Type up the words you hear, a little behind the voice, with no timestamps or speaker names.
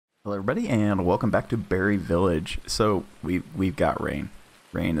Hello, everybody, and welcome back to Berry Village. So we've got rain.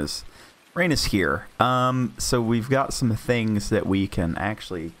 Rain is here. So we've got some things that we can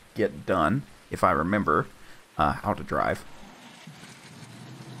actually get done if I remember how to drive.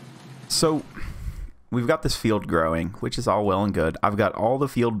 So we've got this field growing, which is all well and good. I've got all the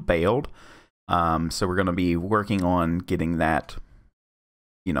field baled. So we're going to be working on getting that,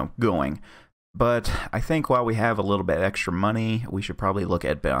 going. But I think while we have a little bit extra money, we should probably look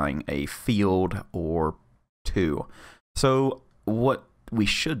at buying a field or two. So what we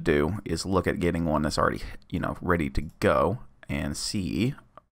should do is look at getting one that's already, ready to go and see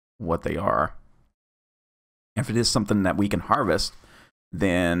what they are. If it is something that we can harvest,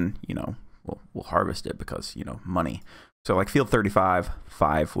 then, we'll harvest it because, money. So like field 35,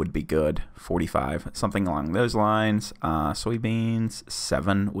 5 would be good, 45, something along those lines. Soybeans,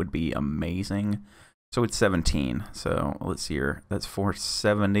 7 would be amazing. So it's 17. So let's see here. That's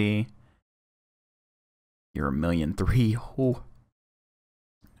 470. You're 1,000,003. Oh.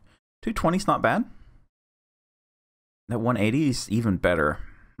 220's not bad. That 180 is even better.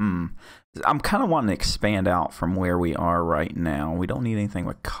 I'm kind of wanting to expand out from where we are right now. We don't need anything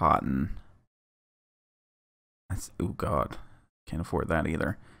with cotton. Oh god, can't afford that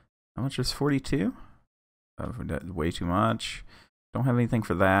either. How much is 42? Oh, way too much. Don't have anything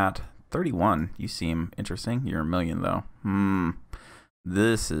for that. 31, you seem interesting. You're 1,000,000 though.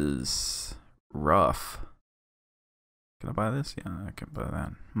 This is rough. Can I buy this? Yeah, I can buy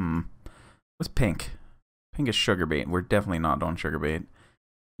that. What's pink? Pink is sugar beet. We're definitely not doing sugar beet.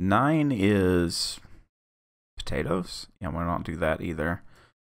 9 is potatoes. Yeah, we'll not do that either.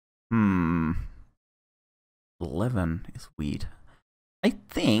 11 is wheat. I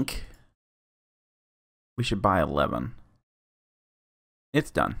think we should buy 11. It's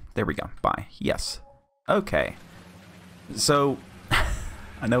done. There we go. Buy. Yes. Okay. So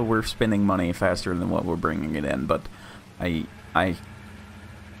I know we're spending money faster than what we're bringing it in, but I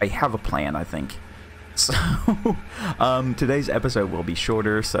have a plan, I think. So today's episode will be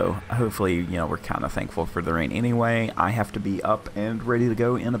shorter, so hopefully, we're kind of thankful for the rain anyway. I have to be up and ready to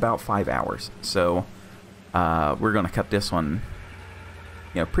go in about 5 hours. So we're going to cut this one,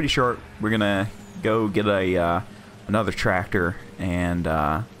 pretty short. We're going to go get another tractor, and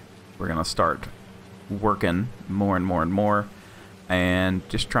we're going to start working more and more and more, and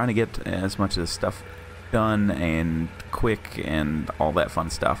just trying to get as much of this stuff done and quick and all that fun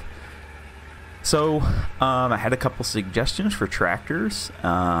stuff. So I had a couple suggestions for tractors.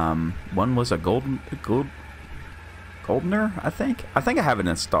 One was a Yagodnoe, I think. I have it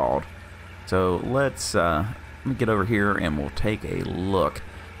installed. So let me get over here and we'll take a look.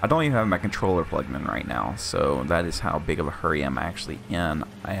 I don't even have my controller plugged in right now, so that is how big of a hurry I'm actually in.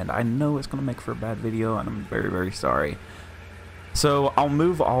 And I know it's going to make for a bad video, and I'm very, very sorry. So I'll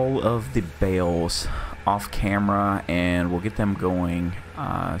move all of the bales off camera, and we'll get them going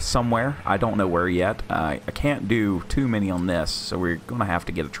somewhere. I don't know where yet. I can't do too many on this, so we're going to have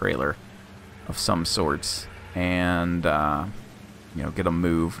to get a trailer of some sorts. And get them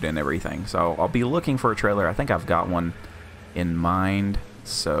moved and everything. So I'll be looking for a trailer. I think I've got one in mind.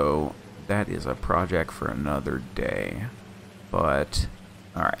 So that is a project for another day. But,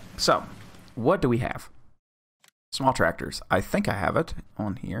 alright. So, what do we have? Small tractors. I think I have it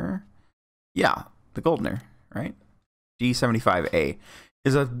on here. Yeah, the Yagodnoe, right? G75A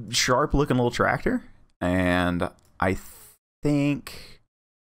is a sharp looking little tractor. And I think...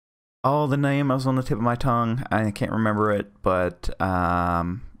 Oh, the name was on the tip of my tongue. I can't remember it, but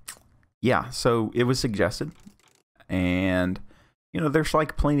yeah, so it was suggested. And, there's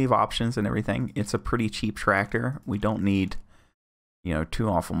like plenty of options and everything. It's a pretty cheap tractor. We don't need, too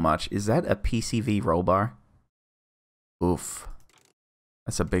awful much. Is that a PCV roll bar? Oof.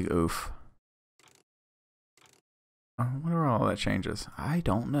 That's a big oof. What are all that changes? I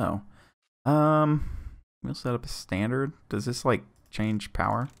don't know. We'll set up a standard. Does this like change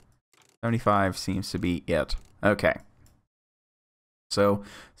power? 75 seems to be it. Okay. So,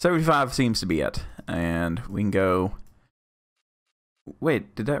 75 seems to be it. And we can go...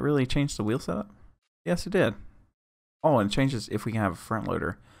 Wait, did that really change the wheel setup? Yes, it did. Oh, and it changes if we can have a front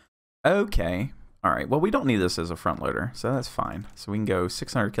loader. Okay. Alright, well, we don't need this as a front loader, so that's fine. So we can go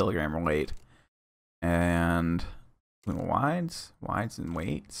 600 kilogram weight. And... wides and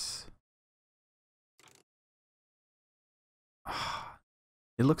weights.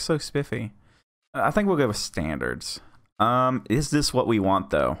 It looks so spiffy. I think we'll go with standards. Is this what we want,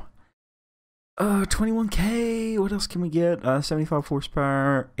 though? 21K. What else can we get? 75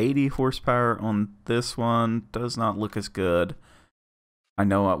 horsepower, 80 horsepower on this one. Does not look as good. I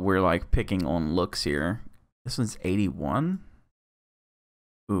know we're like picking on looks here. This one's 81.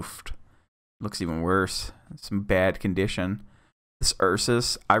 Oofed. Looks even worse. Some bad condition. This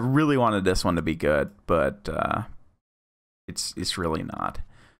Ursus, I really wanted this one to be good, but it's really not.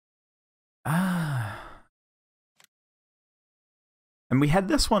 And we had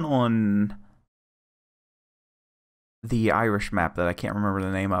this one on the Irish map that I can't remember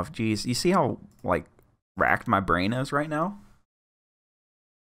the name of. Geez, you see how like racked my brain is right now?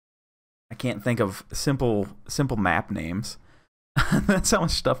 I can't think of simple map names. That's how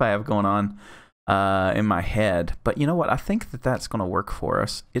much stuff I have going on in my head. But you know what? I think that that's going to work for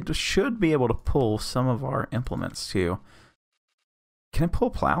us. It should be able to pull some of our implements too. Can it pull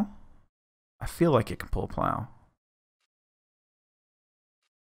plow? I feel like it can pull plow.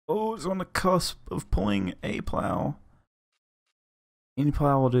 Oh, it's on the cusp of pulling a plow. Any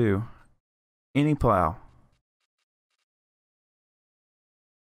plow will do. Any plow.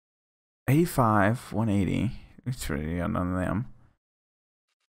 85, 180. It's really none of them.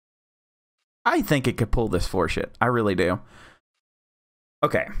 I think it could pull this for shit. I really do.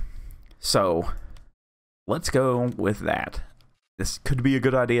 Okay. So, let's go with that. This could be a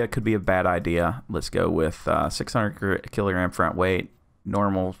good idea. It could be a bad idea. Let's go with 600 kilogram front weight.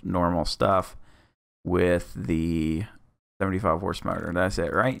 Normal stuff. With the 75 horse motor. That's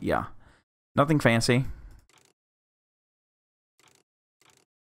it, right? Yeah. Nothing fancy.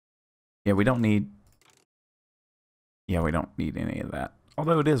 Yeah, we don't need... Yeah, we don't need any of that.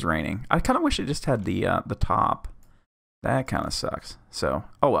 Although it is raining. I kind of wish it just had the top. That kind of sucks. So,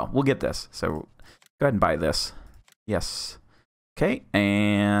 oh well, we'll get this. So, go ahead and buy this. Yes. Okay,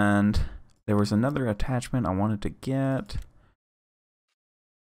 and there was another attachment I wanted to get.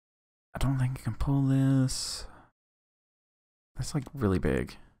 I don't think I can pull this. That's like really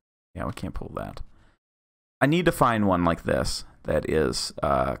big. Yeah, we can't pull that. I need to find one like this that is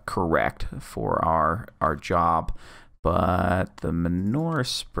correct for our job. But the manure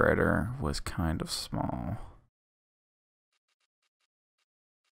spreader was kind of small.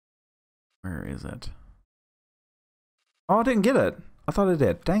 Where is it? Oh, I didn't get it. I thought I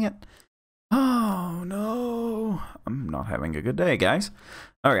did. Dang it. Oh, no. I'm not having a good day, guys.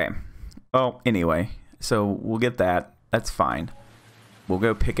 Okay. Well, anyway. So we'll get that. That's fine. We'll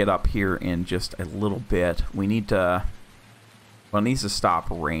go pick it up here in just a little bit. We need to... Well, it needs to stop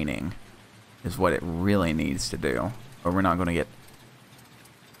raining. Is what it really needs to do. Or we're not going to get...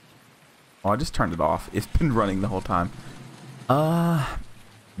 Oh, I just turned it off. It's been running the whole time.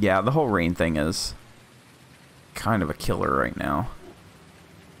 Yeah, the whole rain thing is kind of a killer right now.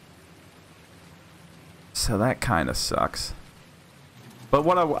 So that kind of sucks. But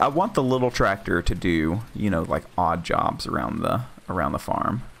what I want the little tractor to do, you know, like odd jobs around the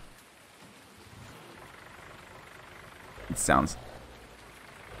farm. It sounds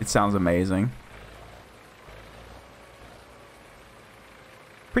amazing.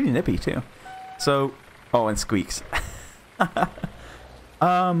 Pretty nippy too. So, oh, and squeaks.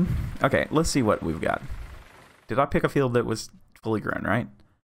 Okay, let's see what we've got. Did I pick a field that was fully grown, right?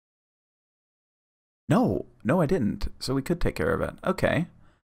 No, I didn't. So we could take care of it. Okay,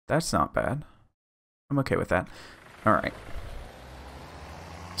 that's not bad. I'm okay with that. All right.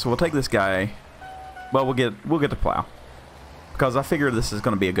 So we'll take this guy. Well, we'll get the plow because I figure this is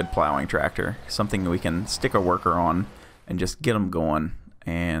going to be a good plowing tractor, something we can stick a worker on and just get them going.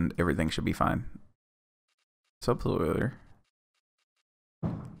 And everything should be fine. Subsoiler.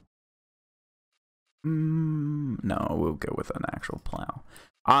 No, we'll go with an actual plow.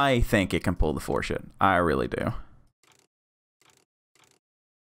 I think it can pull the foreshit. I really do.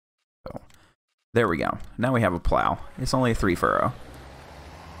 So, there we go. Now we have a plow. It's only a 3 furrow.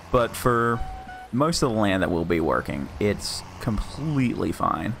 But for most of the land that we'll be working, it's completely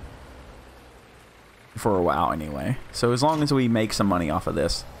fine. For a while anyway. So as long as we make some money off of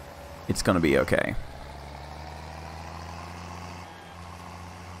this, it's going to be okay.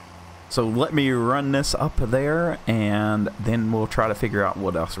 So let me run this up there and then we'll try to figure out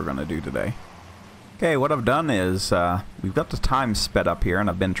what else we're going to do today. Okay, what I've done is we've got the time sped up here and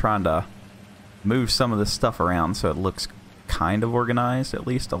I've been trying to move some of this stuff around so it looks kind of organized, at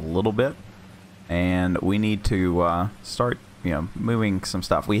least a little bit. And we need to start, you know, moving some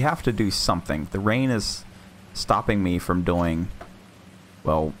stuff. We have to do something. The rain is stopping me from doing,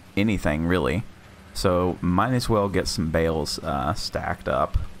 well, anything really. So might as well get some bales stacked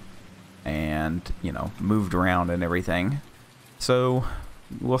up and, you know, moved around and everything. So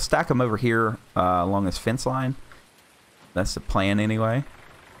we'll stack them over here along this fence line. That's the plan anyway.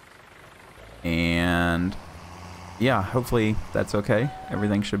 And yeah, hopefully that's okay.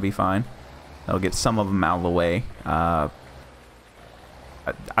 Everything should be fine. I'll get some of them out of the way. I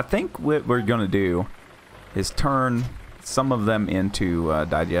think what we're going to do is turn some of them into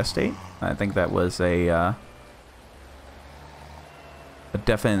digestate. I think that was a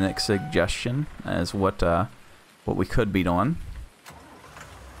definite suggestion as what we could be doing.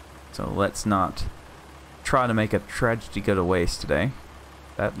 So let's not try to make a tragedy go to waste today.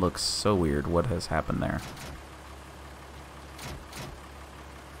 That looks so weird. What has happened there?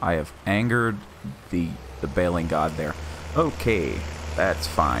 I have angered the bailing god there. Okay, that's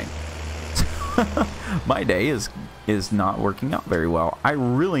fine. My day is not working out very well. I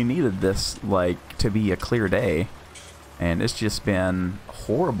really needed this, like, to be a clear day, and it's just been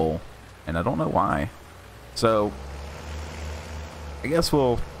horrible, and I don't know why. So I guess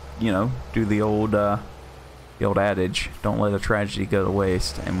we'll, you know, do the old adage, don't let a tragedy go to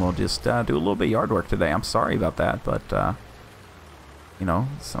waste, and we'll just do a little bit of yard work today. I'm sorry about that, but you know,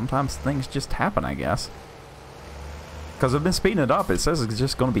 sometimes things just happen, I guess. Because I've been speeding it up. It says it's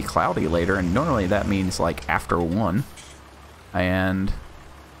just going to be cloudy later, and normally that means like after 1. And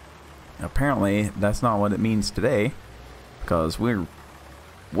apparently that's not what it means today, because we're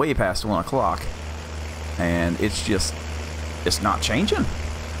way past 1 o'clock, and it's not changing.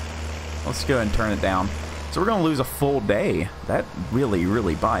 Let's go ahead and turn it down. So we're going to lose a full day. That really,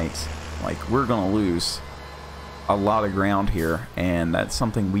 really bites. Like, we're going to lose a lot of ground here, and that's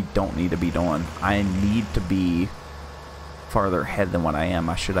something we don't need to be doing. I need to be farther ahead than what I am.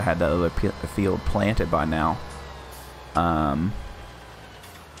 I should have had that other field planted by now. Because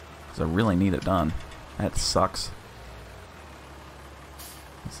I really need it done. That sucks.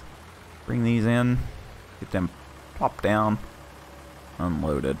 Let's bring these in, get them plopped down,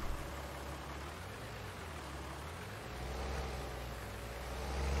 unloaded.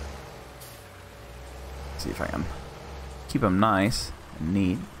 See if I can keep them nice and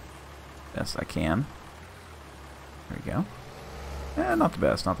neat. Best I can. There we go. Not the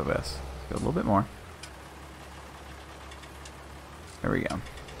best, not the best. Go a little bit more. There we go.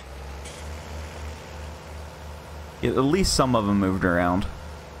 Get at least some of them moved around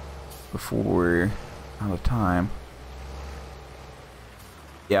before we're out of time.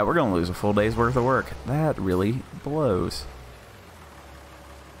 Yeah, we're gonna lose a full day's worth of work. That really blows.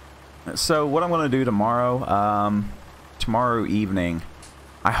 So what I'm going to do tomorrow, tomorrow evening,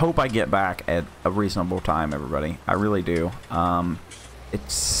 I hope I get back at a reasonable time, everybody. I really do.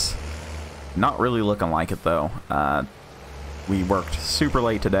 It's not really looking like it, though. We worked super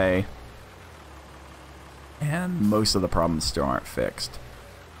late today, and most of the problems still aren't fixed.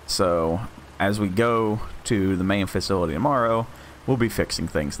 So as we go to the main facility tomorrow, we'll be fixing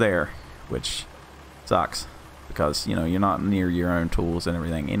things there, which sucks. Because, you know, you're not near your own tools and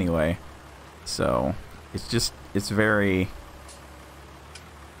everything anyway. So, it's very...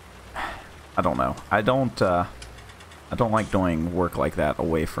 I don't know. I don't like doing work like that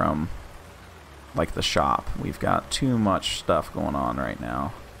away from, like, the shop. We've got too much stuff going on right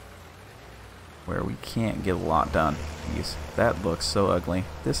now where we can't get a lot done. Jeez, that looks so ugly.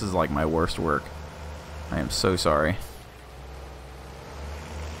 This is, like, my worst work. I am so sorry.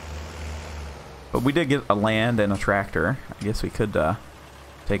 But we did get a land and a tractor. I guess we could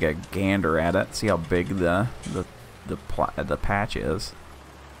take a gander at it, see how big the patch is.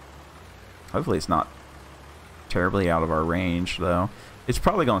 Hopefully it's not terribly out of our range, though. It's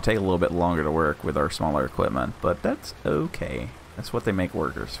probably going to take a little bit longer to work with our smaller equipment, but that's okay. That's what they make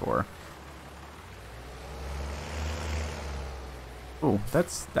workers for. Oh,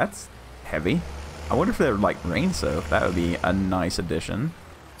 that's heavy. I wonder if they were like rain soaked. That would be a nice addition.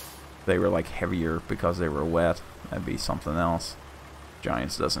 They were like heavier because they were wet. That'd be something else.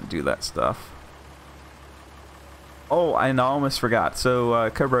 Giants doesn't do that stuff. Oh, and I almost forgot. So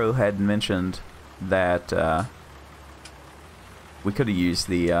Cobro had mentioned that we could have used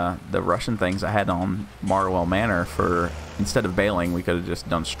the Russian things I had on Marwell Manor for, instead of baling, we could have just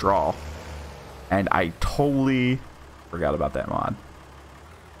done straw. And I totally forgot about that mod.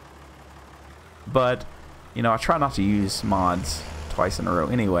 But, you know, I try not to use mods twice in a row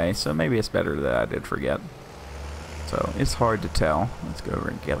anyway, so maybe it's better that I did forget. So it's hard to tell. Let's go over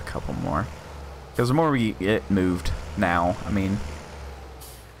and get a couple more, because the more we get moved now, I mean,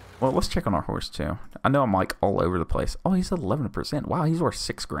 well, let's check on our horse too. I know I'm like all over the place. Oh, he's at 11%. Wow, he's worth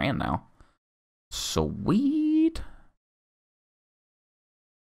 $6 grand now. Sweet.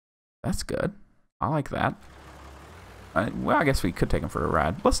 That's good. I like that. Well, I guess we could take him for a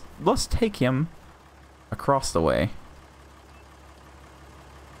ride. Let's take him across the way.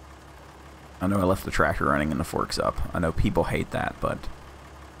 I know I left the tractor running and the forks up. I know people hate that, but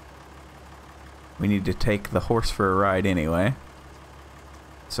we need to take the horse for a ride anyway.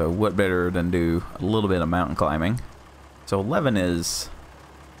 So what better than do a little bit of mountain climbing? So 11's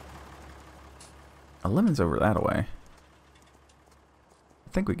over that way.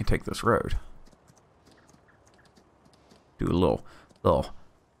 think we can take this road. Do a little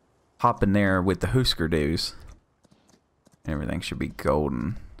hop in there with the Husker Doos. Everything should be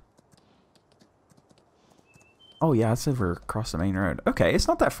golden. Oh yeah, it's over across the main road. Okay, it's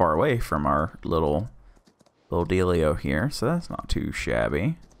not that far away from our little dealio here, so that's not too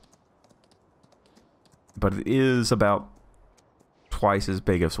shabby. But it is about twice as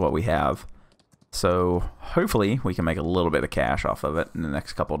big as what we have. So hopefully we can make a little bit of cash off of it in the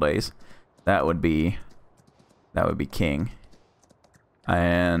next couple days. That would be king.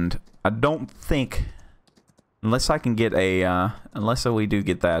 And I don't think, unless I can get a unless we do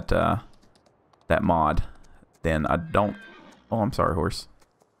get that that mod, then I don't. Oh, I'm sorry, horse.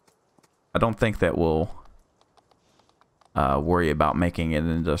 I don't think that we'll worry about making it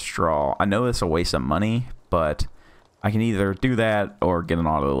into straw. I know it's a waste of money, but I can either do that or get an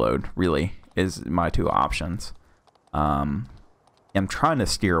auto load. Really, is my two options. I'm trying to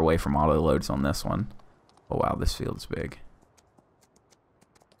steer away from auto loads on this one. Oh wow, this field's big.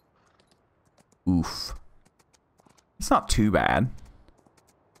 Oof. It's not too bad,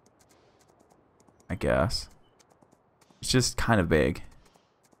 I guess. It's just kind of big.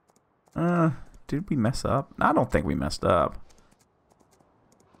 Did we mess up? I don't think we messed up.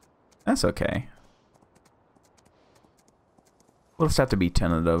 That's okay. We'll just have to be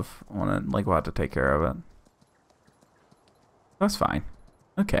tentative on it. Like, we'll have to take care of it. That's fine.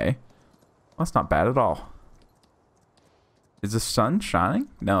 Okay. Well, that's not bad at all. Is the sun shining?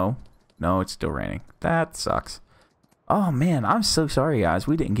 No. No, it's still raining. That sucks. Oh, man. I'm so sorry, guys.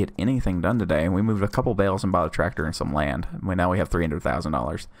 We didn't get anything done today. We moved a couple bales and bought a tractor and some land. Now we have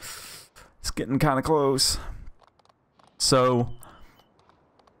 $300,000. It's getting kind of close. So,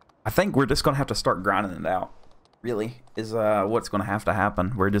 I think we're just going to have to start grinding it out. Really, is what's going to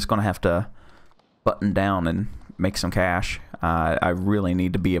happen. We're just going to have to button down and make some cash. I really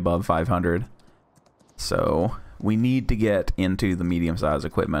need to be above 500. So we need to get into the medium-sized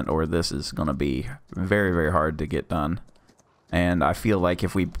equipment, or this is going to be very, very hard to get done. And I feel like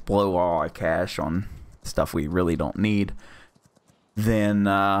if we blow all our cash on stuff we really don't need, then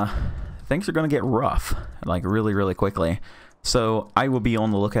things are going to get rough, like really, really quickly. So I will be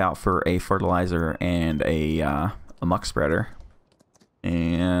on the lookout for a fertilizer and a muck spreader,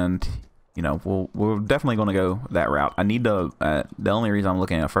 and you know we're definitely going to go that route. I need to. The only reason I'm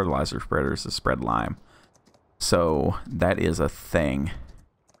looking at a fertilizer spreader is to spread lime, so that is a thing.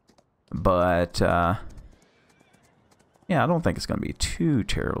 But yeah, I don't think it's going to be too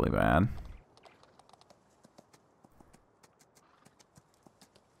terribly bad.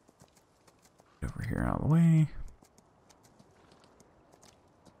 Over here out of the way.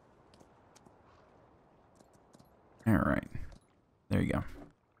 Alright. There you go.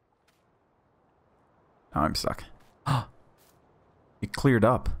 Now I'm stuck. It cleared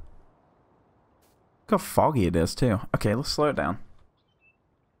up. Look how foggy it is, too. Okay, let's slow it down.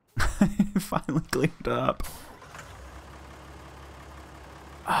 It finally cleared up.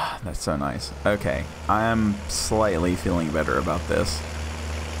 Ah, that's so nice. Okay, I am slightly feeling better about this.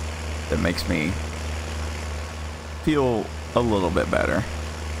 That makes me feel a little bit better.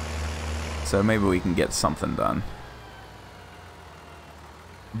 So maybe we can get something done.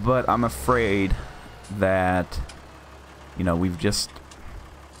 But I'm afraid that, you know, we've just...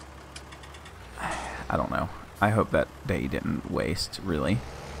 I don't know. I hope that day didn't waste, really.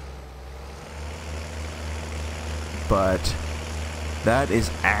 But that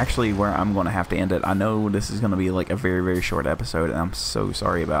is actually where I'm going to have to end it. I know this is going to be like a very, very short episode, and I'm so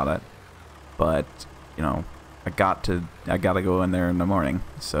sorry about it. But, you know, I got to go in there in the morning,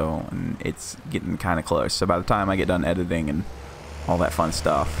 so and it's getting kind of close. So by the time I get done editing and all that fun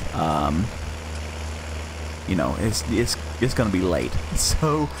stuff, you know, it's gonna be late.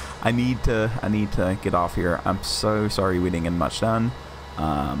 So I need to get off here. I'm so sorry we didn't get much done,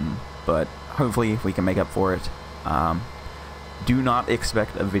 but hopefully we can make up for it. Do not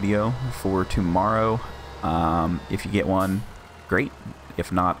expect a video for tomorrow. If you get one, great.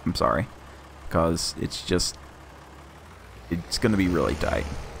 If not, I'm sorry, because it's gonna be really tight.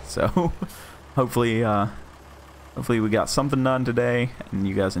 So hopefully we got something done today and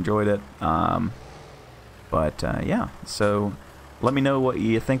you guys enjoyed it. Yeah, so let me know what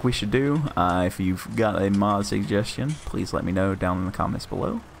you think we should do. If you've got a mod suggestion, please let me know down in the comments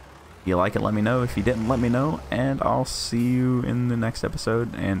below. If you like it, let me know. If you didn't, let me know, and I'll see you in the next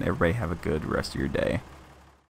episode, and everybody have a good rest of your day.